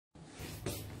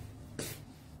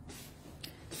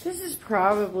This is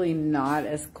probably not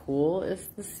as cool as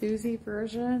the Susie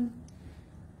version.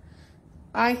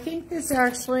 I think this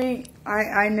actually,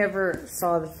 I never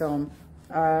saw the film.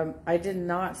 I did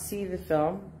not see the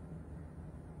film.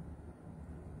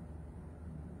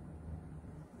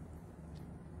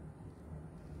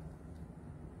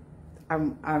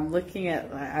 I'm looking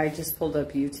at, I just pulled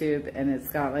up YouTube and it's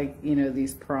got like, you know,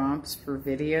 these prompts for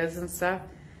videos and stuff.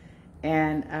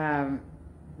 And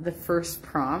the first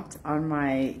prompt on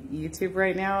my YouTube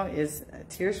right now is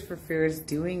Tears for Fears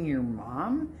Doing Your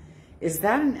Mom. Is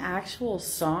that an actual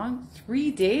song?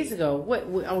 3 days ago. What?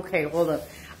 Okay, hold up.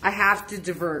 I have to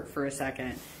divert for a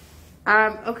second.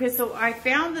 Okay, so I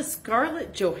found the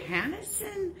Scarlett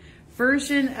Johansson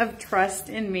version of Trust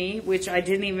in Me, which I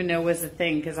didn't even know was a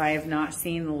thing because I have not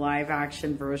seen the live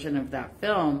action version of that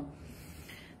film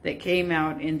that came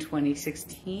out in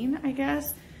 2016, I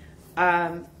guess.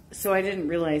 So I didn't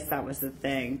realize that was a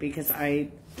thing because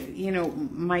you know,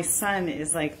 my son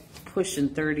is like pushing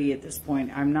 30 at this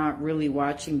point. I'm not really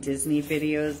watching Disney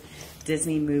videos,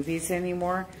 Disney movies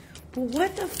anymore. But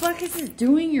what the fuck is it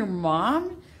Doing Your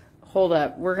Mom? Hold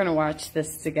up. We're going to watch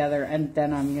this together and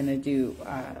then I'm going to do,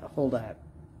 hold up.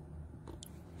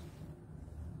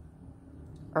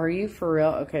 Are you for real?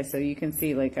 Okay, so you can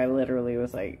see like I literally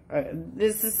was like,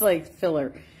 this is like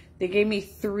filler. They gave me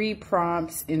 3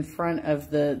 prompts in front of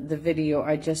the video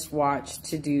I just watched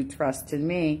to do Trust in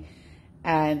Me.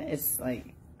 And it's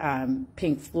like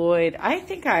Pink Floyd. I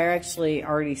think I actually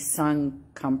already sung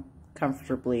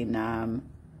Comfortably Numb.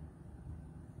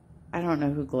 I don't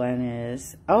know who Glenn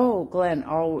is. Oh, Glenn,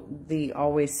 the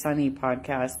Always Sunny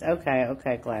podcast.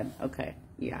 Okay, Glenn. Okay,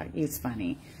 yeah, he's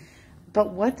funny.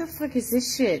 But what the fuck is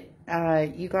this shit,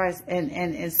 you guys? And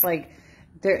it's like,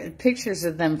 there are pictures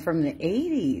of them from the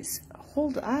 80s.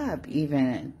 Hold up,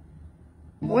 even.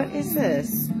 What is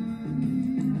this?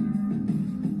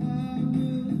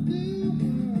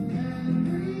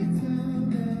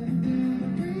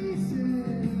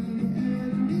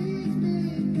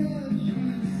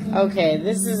 Okay,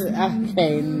 this is,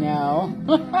 okay, no.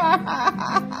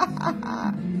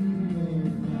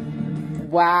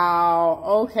 Wow,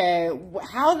 okay.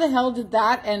 How the hell did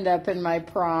that end up in my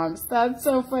prompts? That's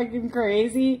so fucking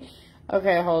crazy.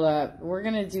 Okay, hold up. We're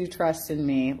gonna do Trust in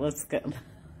Me. Let's go.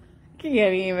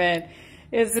 Can't even.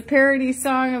 It's a parody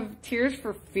song of Tears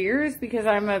for Fears because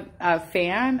I'm a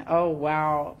fan. Oh,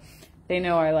 wow. They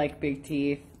know I like big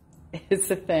teeth.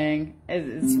 It's a thing.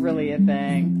 It's really a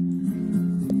thing.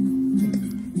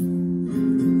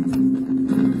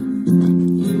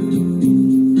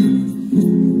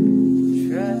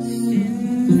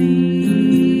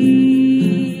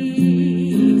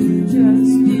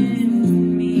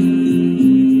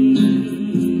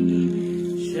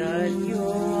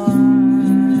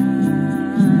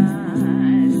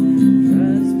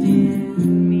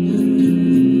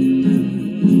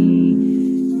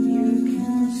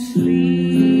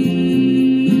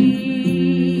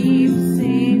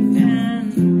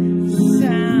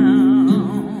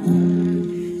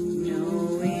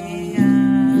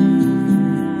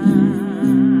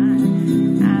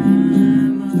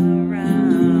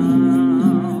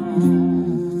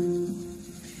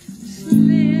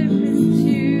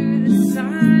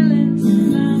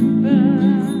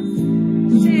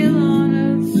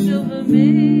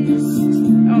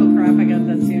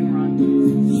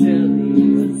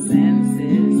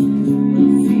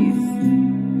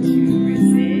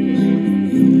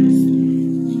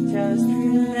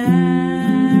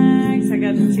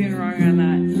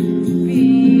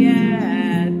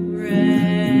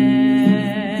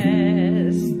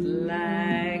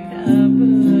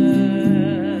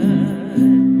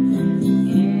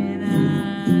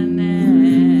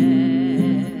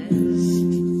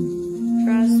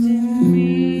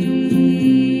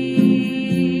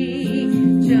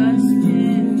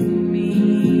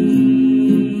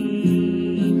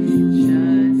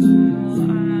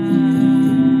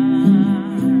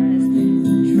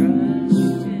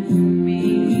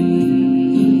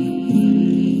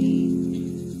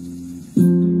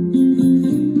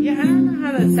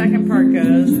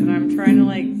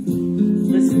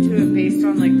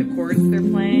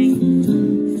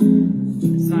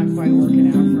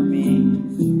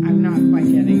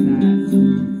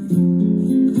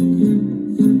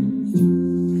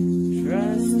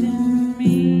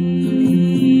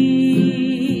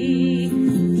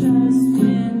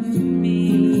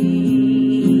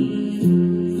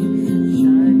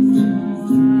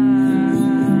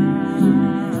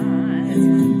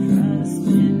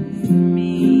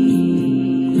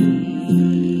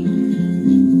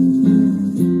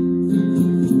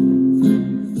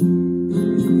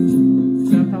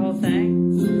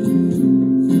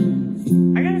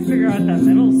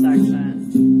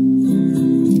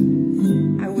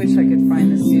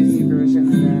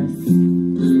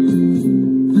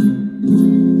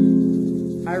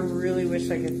 I really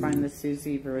wish I could find the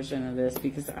Susie version of this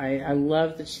because I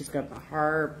love that she's got the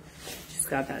harp. She's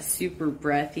got that super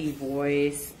breathy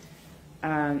voice.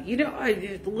 You know,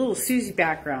 a little Susie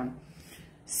background.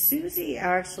 Susie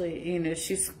actually, you know,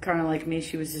 she's kind of like me.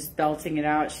 She was just belting it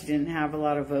out. She didn't have a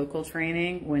lot of vocal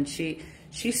training. When she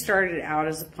started out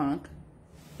as a punk,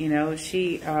 you know,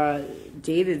 she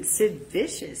dated Sid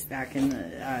Vicious back in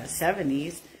the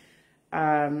 70s.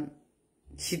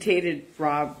 She dated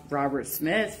Robert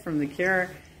Smith from The Cure.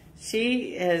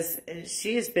 She has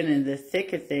been in the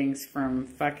thick of things from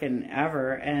fucking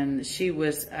ever, and she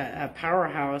was a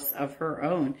powerhouse of her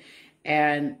own.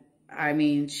 And I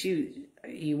mean,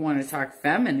 you want to talk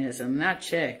feminism, that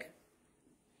chick.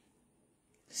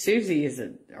 Susie is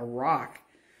a rock.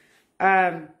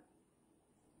 And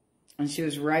she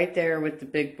was right there with the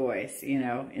big boys, you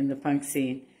know, in the punk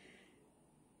scene.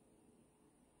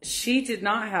 She did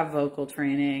not have vocal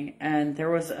training, and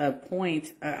there was a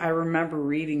point, I remember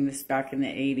reading this back in the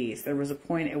 80s, there was a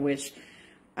point at which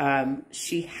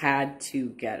she had to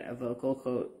get a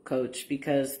vocal coach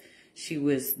because she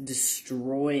was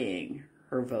destroying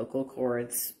her vocal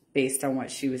cords based on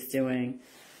what she was doing.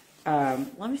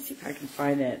 Let me see if I can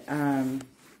find it.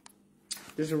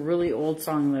 There's a really old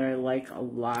song that I like a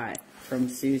lot from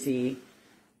Susie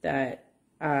that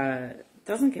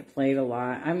doesn't get played a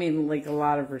lot. I mean, like, a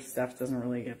lot of her stuff doesn't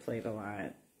really get played a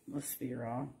lot. Let's be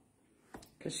real.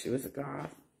 Because she was a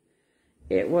goth.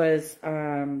 It was,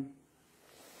 God,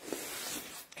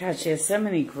 she has so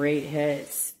many great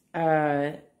hits.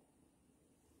 I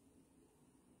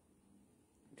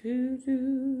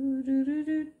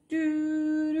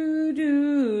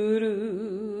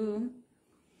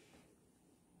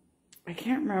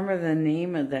can't remember the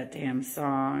name of that damn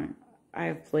song.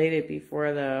 I've played it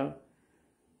before, though.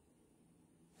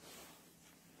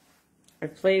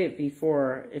 I've played it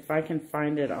before. If I can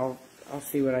find it, I'll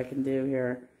see what I can do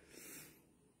here.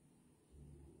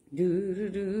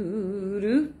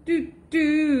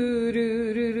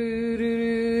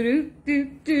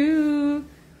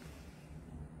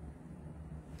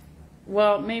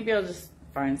 Well, maybe I'll just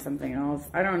find something else.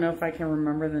 I don't know if I can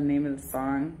remember the name of the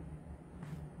song.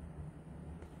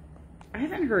 I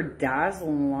haven't heard Dazzle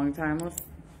in a long time. Let's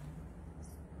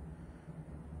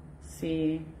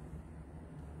see.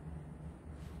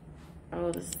 Oh,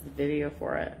 this is the video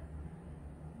for it.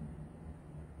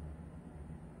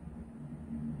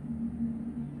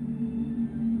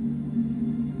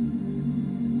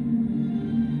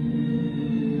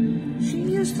 She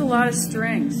used a lot of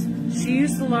strings. She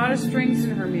used a lot of strings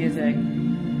in her music.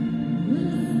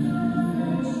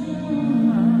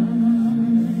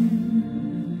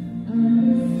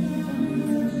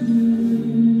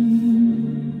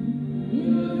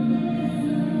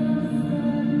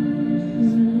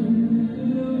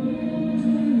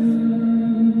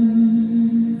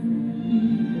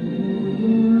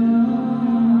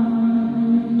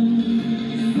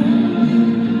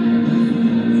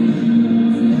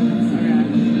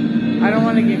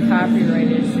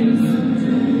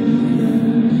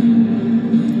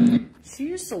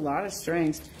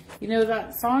 Strings. You know,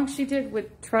 that song she did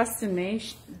with Trust in Me,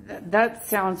 that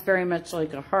sounds very much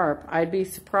like a harp. I'd be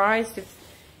surprised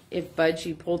if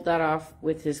Budgie pulled that off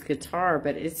with his guitar,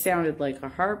 but it sounded like a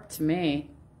harp to me.